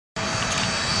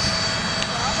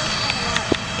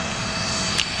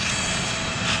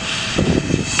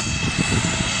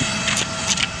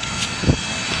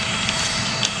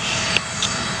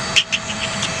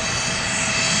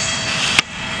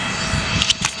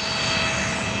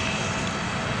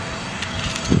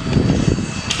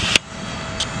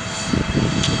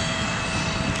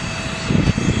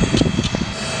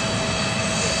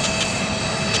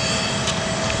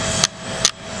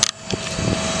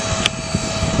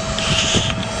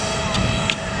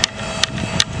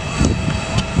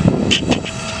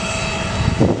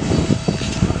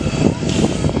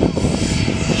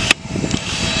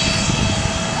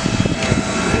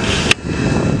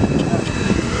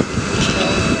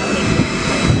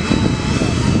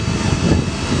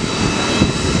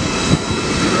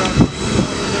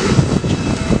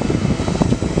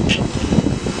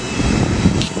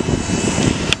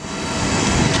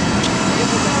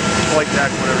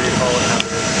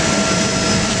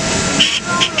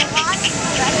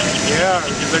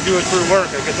Because I do it through work.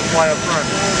 I get to fly up front.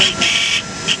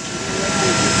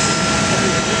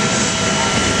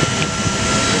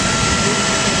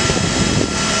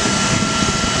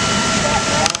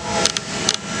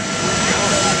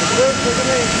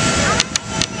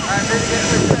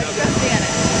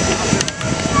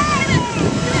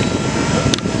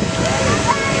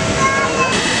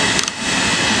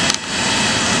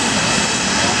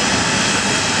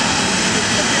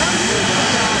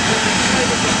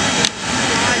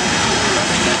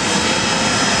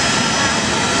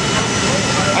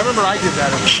 I remember I did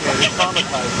that as a kid. It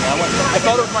traumatized me. I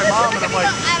thought it was my mom, and I'm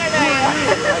like,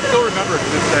 I still remember it to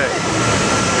this day.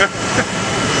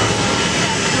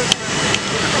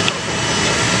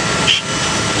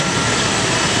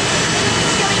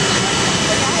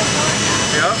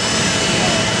 Yeah.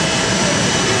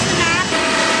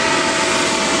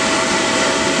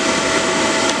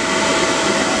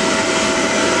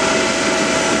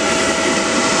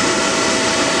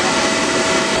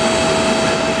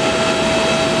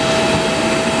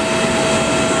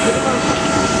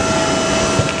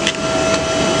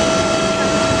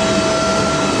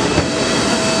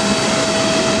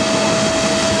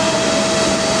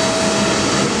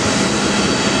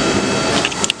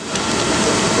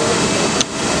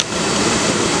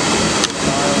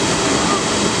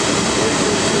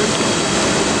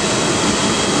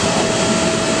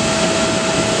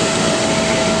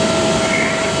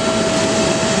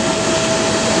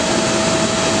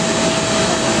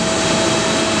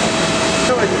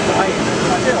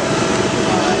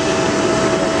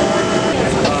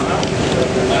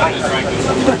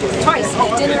 Twice,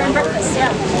 dinner and breakfast,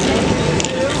 yeah.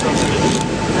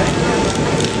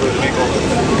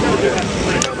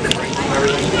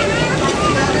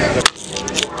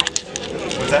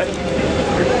 What's that?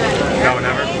 No,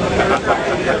 never.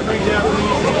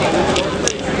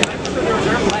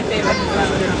 My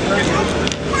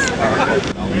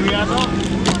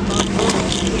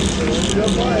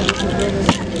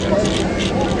favorite.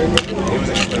 It was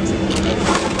expensive.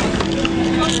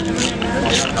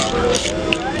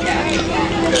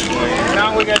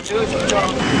 Now we got juice. Let's go.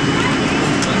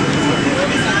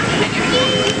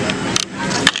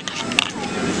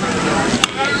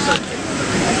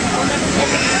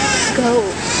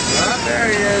 There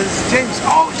he is. James.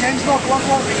 Oh, James, look.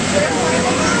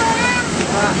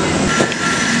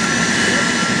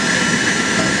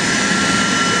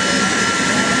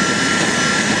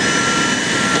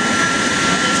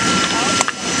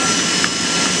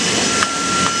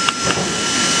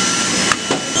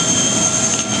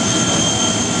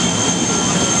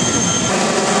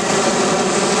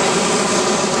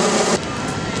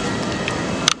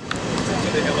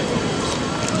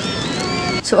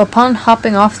 So upon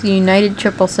hopping off the United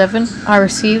 777, I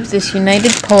received this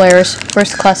United Polaris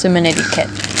First Class Amenity Kit.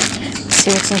 Let's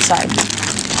see what's inside.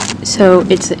 So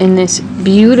it's in this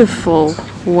beautiful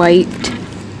white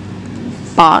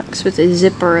box with a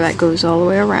zipper that goes all the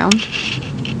way around.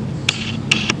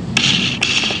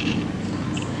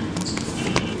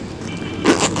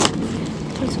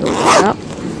 Let's open it up.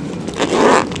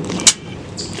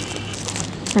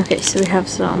 Okay, so we have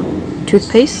some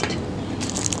toothpaste,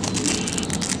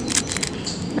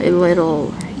 a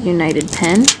little United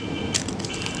pen,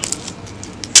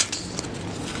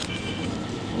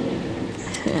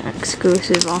 an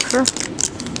exclusive offer.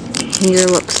 Here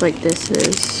looks like this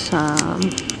is oh,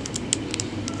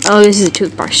 this is a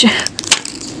toothbrush.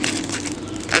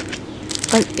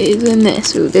 What is in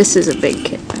this? Ooh, this is a big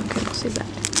kit. Okay, we'll see that.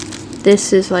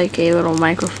 This is like a little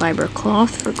microfiber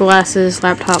cloth for glasses,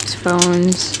 laptops,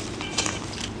 phones.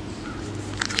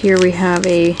 Here we have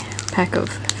a pack of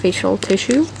facial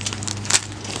tissue.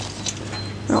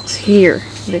 What else here?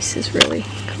 This is really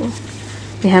cool.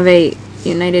 We have a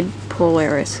United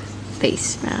Polaris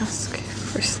face mask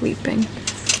for sleeping.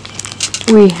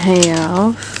 We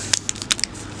have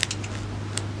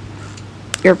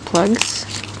earplugs,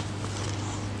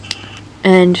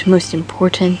 and most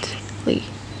importantly,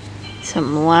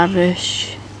 some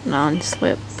lavish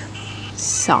non-slip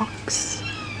socks.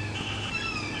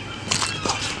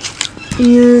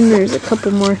 And there's a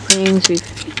couple more things.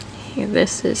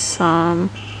 This is some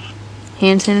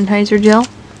hand sanitizer gel.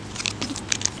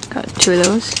 Got 2 of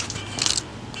those.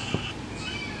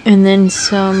 And then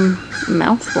some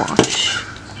mouthwash.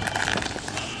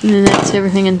 And then that's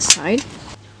everything inside.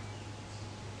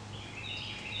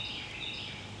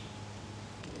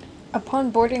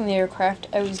 Upon boarding the aircraft,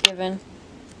 I was given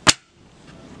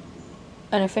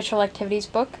an official activities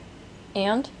book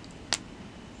and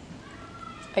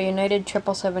a United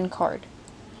 777 card.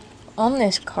 On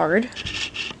this card,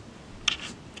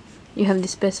 you have the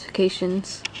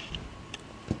specifications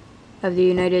of the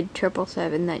United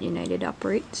 777 that United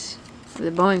operates, of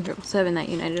the Boeing 777 that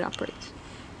United operates,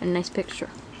 and a nice picture.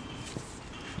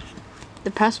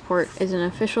 The passport is an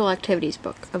official activities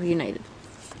book of United.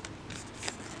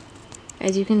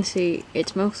 As you can see,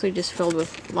 it's mostly just filled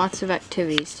with lots of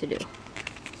activities to do.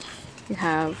 You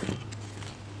have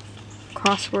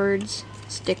crosswords,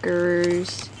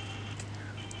 stickers,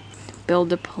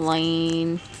 build a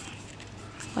plane,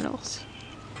 what else?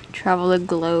 Travel the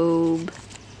globe.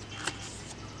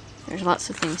 There's lots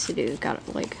of things to do.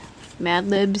 Got like Mad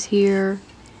Libs here.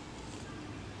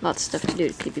 Lots of stuff to do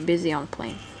to keep you busy on a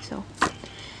plane. So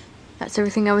that's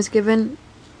everything I was given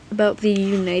about the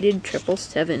United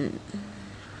 777.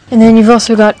 And then you've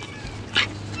also got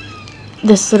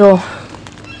this little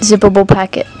zippable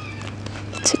packet.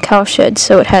 It's a cowshed,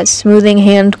 so it has smoothing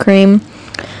hand cream,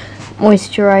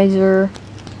 moisturizer,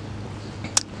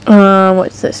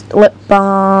 what's this, lip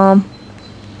balm,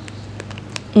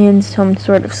 and some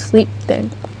sort of sleep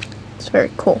thing. It's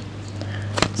very cool.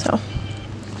 So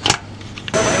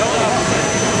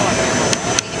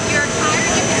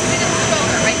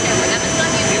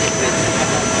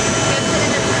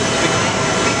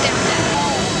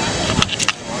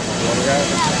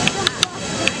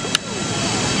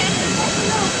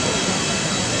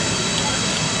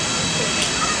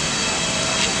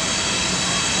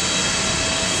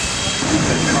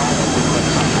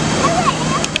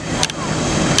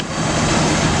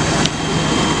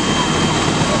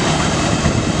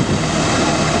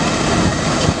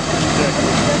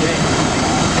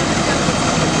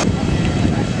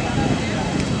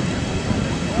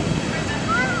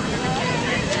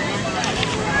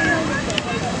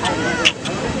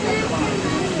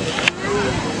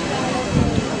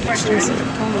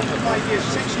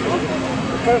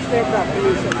First aircraft to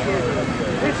use it.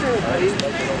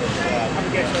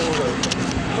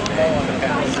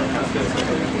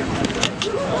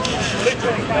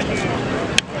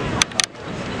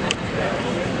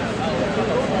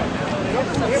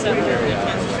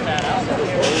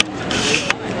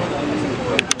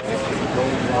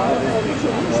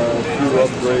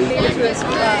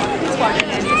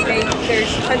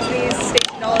 There's tons of these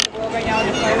stationed all over the world right now in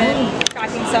deployment,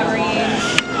 tracking submarines,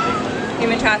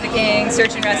 human trafficking,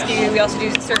 search and rescue. We also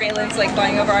do surveillance like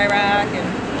flying over Iraq and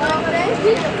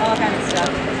all kinds of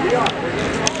stuff.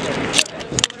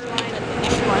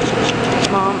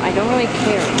 Mom, I don't really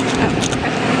care.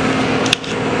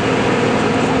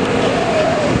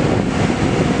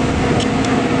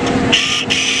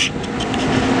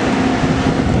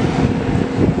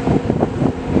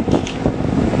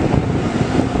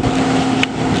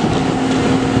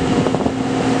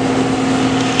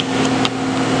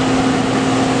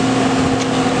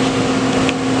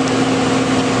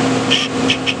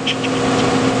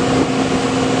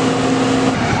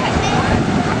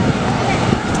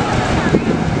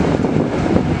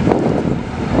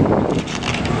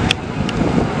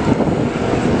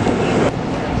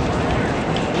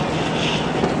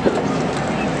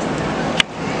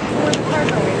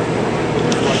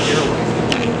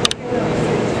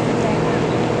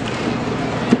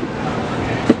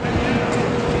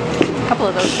 A couple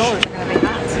of those shoulders are going to be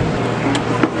hot.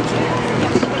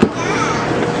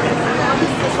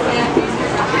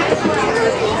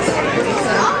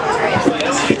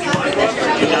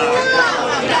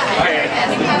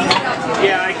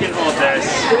 Yeah, I can hold this.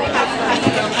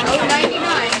 Oh,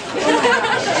 99.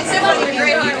 It's still on the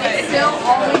Great Highway. Still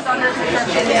always under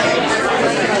construction.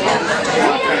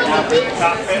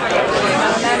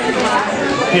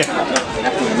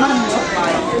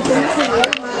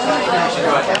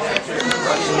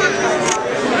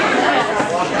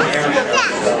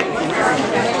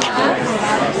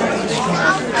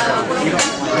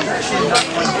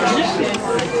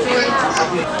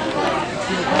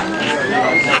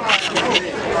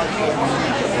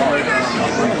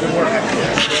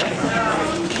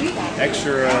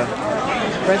 Extra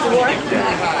Reservoir?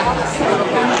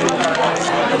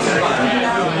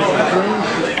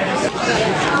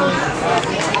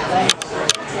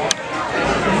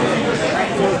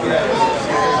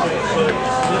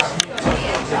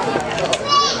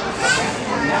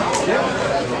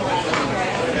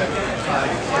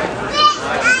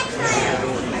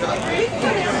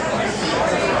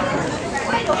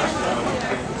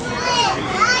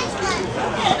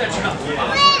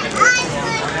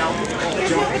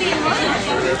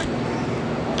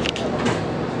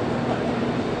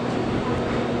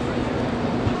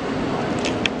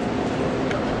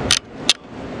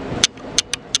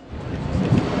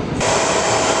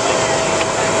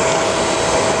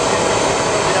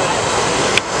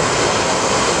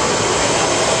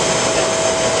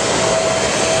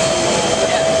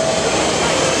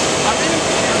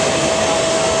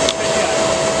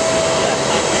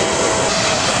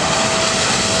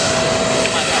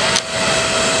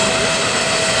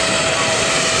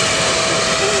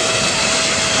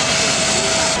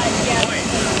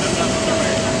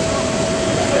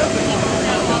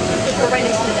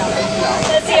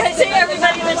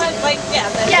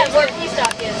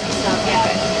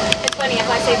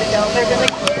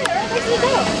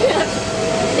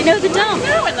 They know the dump.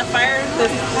 No, and the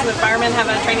firemen have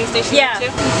a training station Yeah. there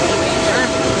too.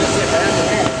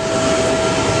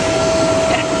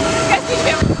 Guys, you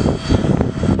too.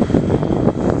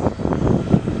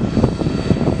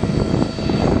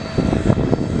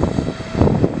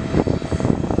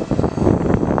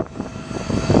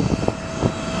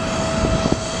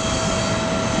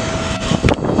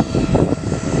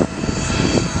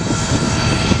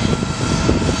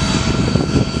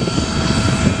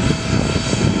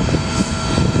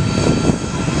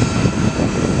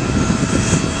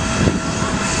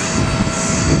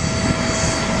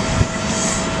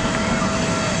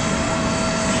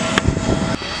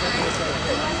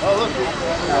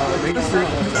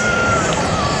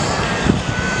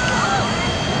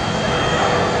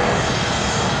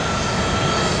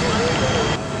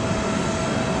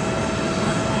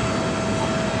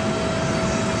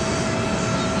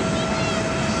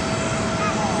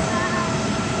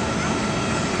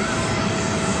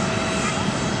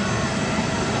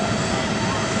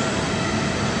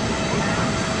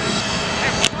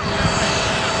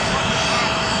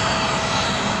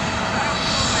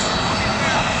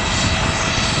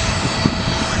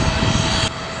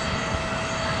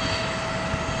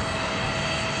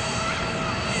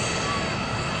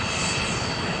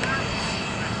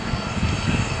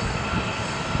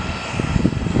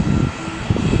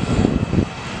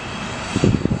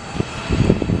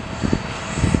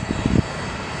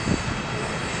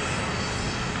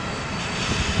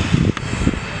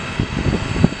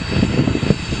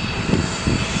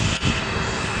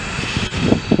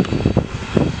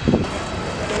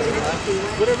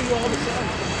 Whatever you all decide.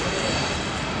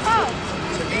 Oh.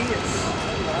 To me, it's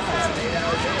 8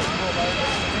 hours in.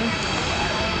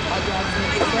 My job's in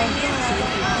the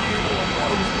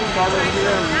start over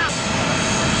here.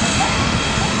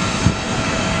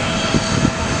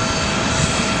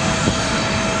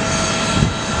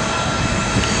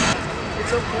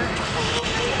 It's okay.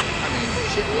 I mean,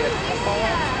 shit, yeah. Fall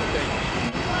off. Okay.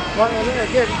 Well, there,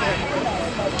 get it.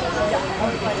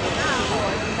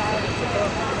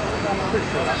 Pretty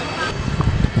sure.